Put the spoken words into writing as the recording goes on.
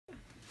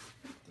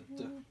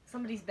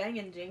Somebody's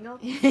banging Jingle.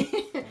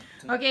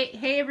 Okay,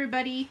 hey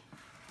everybody.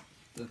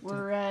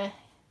 We're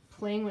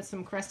playing with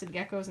some crested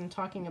geckos and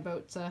talking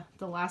about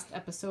the last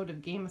episode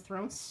of Game of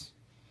Thrones,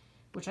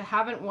 which I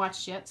haven't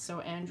watched yet, so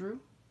Andrew,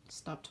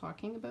 stop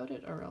talking about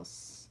it or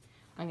else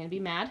I'm going to be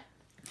mad.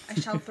 I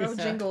shall throw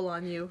Jingle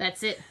on you.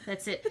 That's it.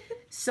 That's it.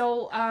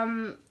 So,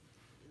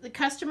 the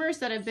customers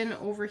that have been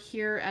over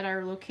here at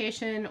our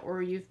location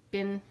or you've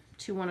been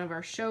to one of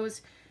our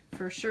shows,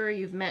 for sure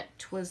you've met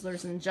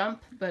Twizzlers and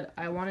Jump, but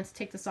I wanted to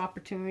take this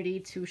opportunity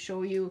to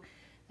show you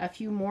a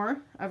few more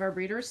of our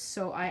breeders.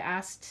 So I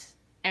asked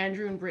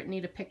Andrew and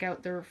Brittany to pick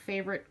out their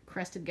favorite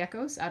crested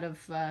geckos out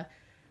of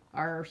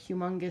our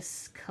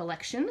humongous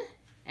collection,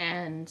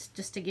 and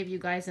just to give you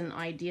guys an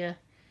idea,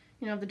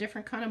 you know, the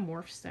different kind of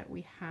morphs that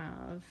we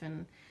have.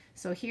 And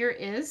so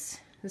this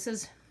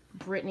is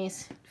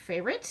Brittany's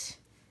favorite.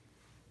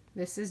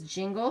 This is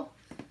Jingle.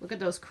 Look at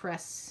those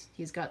crests.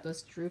 He's got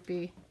those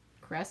droopy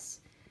crests.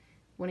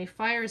 When he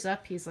fires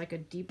up, he's like a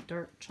deep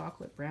dark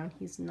chocolate brown.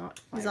 He's not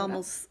fired up.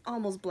 He's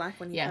almost black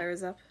when he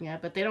fires up. Yeah,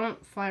 but they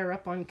don't fire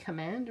up on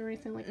command or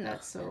anything like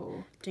that,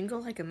 so...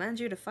 Jingle, I command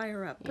you to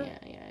fire up.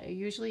 Yeah.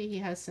 Usually he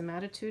has some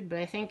attitude, but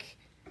I think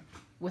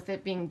with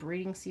it being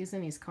breeding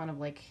season, he's kind of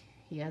like...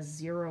 He has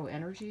zero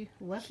energy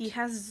left. He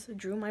has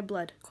drew my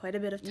blood quite a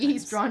bit of times.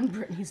 He's drawn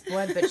Brittany's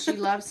blood, but she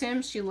loves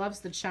him. She loves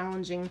the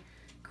challenging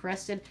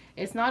crested.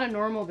 It's not a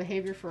normal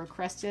behavior for a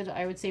crested.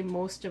 I would say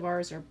most of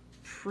ours are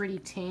pretty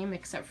tame,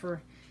 except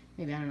for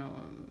maybe, I don't know,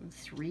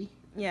 3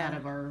 out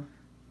of our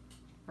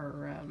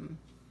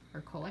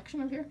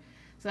collection of here.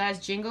 So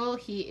that's Jingle.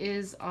 He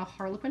is a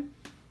Harlequin.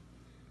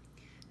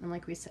 And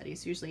like we said,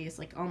 he's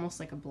like almost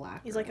like a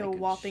black. He's like a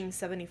whopping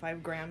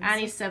 75 grams. And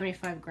he's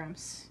 75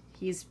 grams.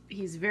 He's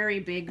very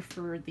big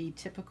for the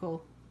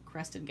typical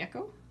crested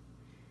gecko.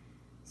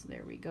 So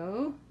there we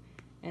go.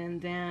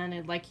 And then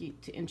I'd like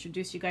to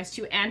introduce you guys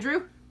to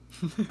Andrew.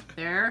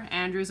 There,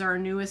 Andrew's our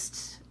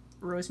newest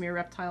Rosemary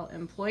Reptile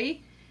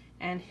employee,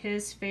 and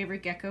his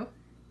favorite gecko.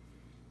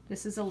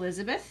 This is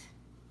Elizabeth,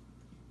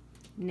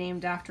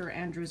 named after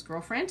Andrew's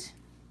girlfriend.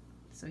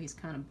 So he's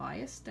kind of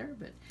biased there,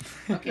 but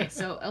okay.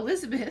 So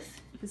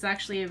Elizabeth is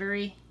actually a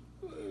very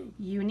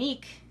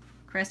unique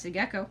crested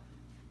gecko.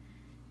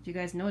 If you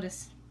guys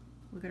notice,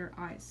 look at her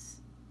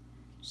eyes.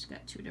 She's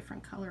got 2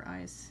 different color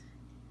eyes.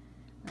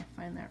 I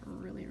find that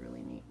really,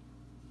 really neat.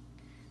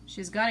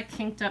 She's got a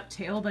kinked up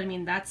tail, but I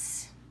mean,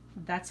 that's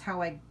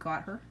how I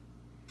got her.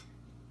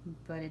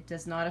 But it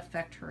does not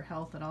affect her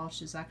health at all.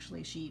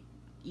 She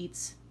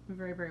eats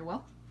very, very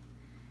well.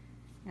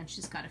 And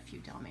she's got a few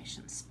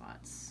Dalmatian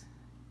spots.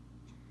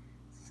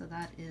 So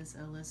that is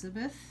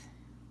Elizabeth.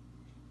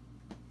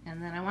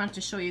 And then I wanted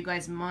to show you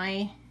guys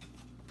my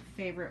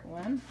favorite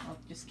one. I'll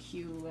just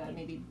cue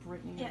maybe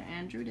Brittany or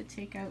Andrew to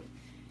take out.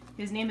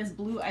 His name is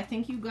Blue. I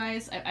think you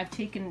guys, I've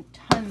taken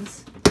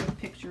tons of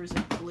pictures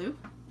of Blue.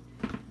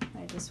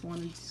 I just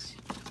wanted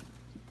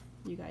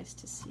you guys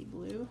to see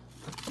Blue.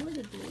 Where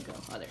did Blue go?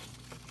 Oh, there.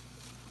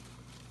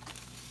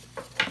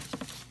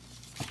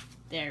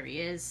 There he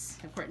is.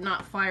 Of course,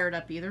 not fired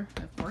up either,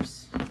 of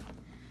course.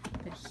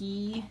 But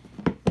he,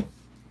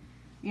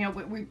 you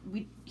know,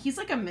 he's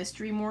like a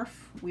mystery morph.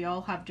 We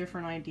all have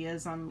different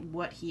ideas on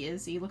what he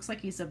is. He looks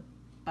like he's a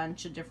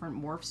bunch of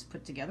different morphs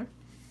put together.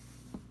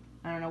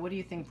 I don't know. What do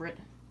you think, Britt?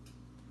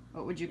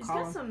 What would you call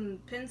him? He's got some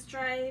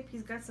pinstripe,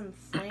 he's got some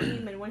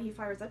flame, and when he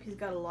fires up, he's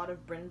got a lot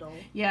of brindle.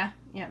 Yeah,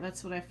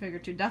 that's what I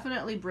figured too.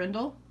 Definitely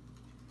brindle.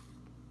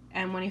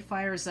 And when he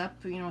fires up,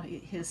 you know,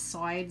 his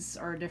sides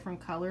are a different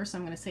color, so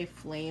I'm going to say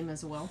flame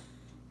as well.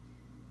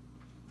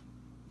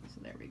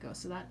 So there we go.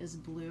 So that is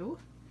Blue.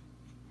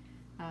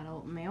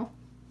 Adult male.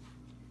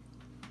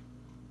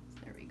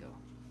 There we go.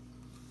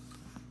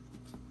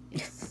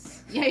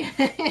 Yes. Yeah.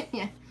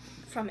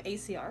 From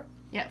ACR?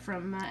 Yeah,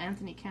 from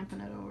Anthony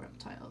Campanetto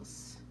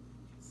Reptiles.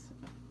 So,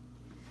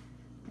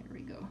 there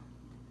we go.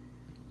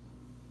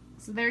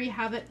 So there you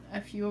have it,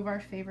 a few of our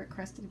favorite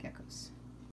crested geckos.